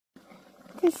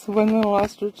This one little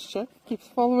ostrich chick keeps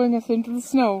following us into the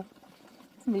snow.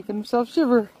 It's making himself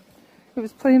shiver. He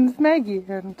was playing with Maggie,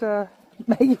 and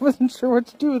Maggie wasn't sure what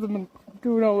to do with him, and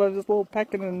doing all of this little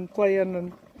pecking and playing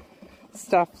and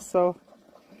stuff. So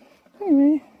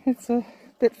anyway, it's a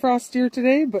bit frostier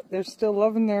today, but they're still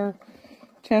loving their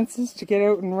chances to get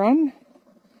out and run.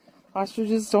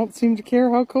 Ostriches don't seem to care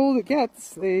how cold it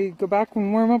gets. They go back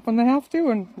and warm up when they have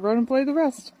to and run and play the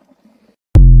rest.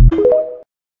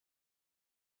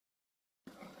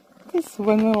 This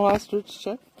one little ostrich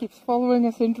chick keeps following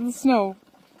us into the snow.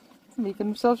 It's making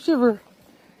himself shiver.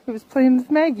 He was playing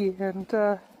with Maggie, and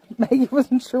Maggie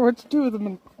wasn't sure what to do with him,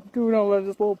 and doing all of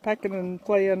this little pecking and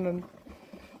playing and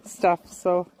stuff.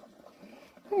 So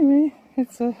anyway,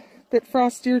 it's a bit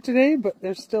frostier today, but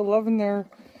they're still loving their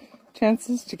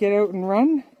chances to get out and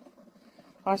run.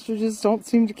 Ostriches don't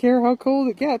seem to care how cold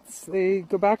it gets. They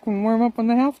go back and warm up when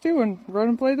they have to and run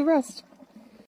and play the rest.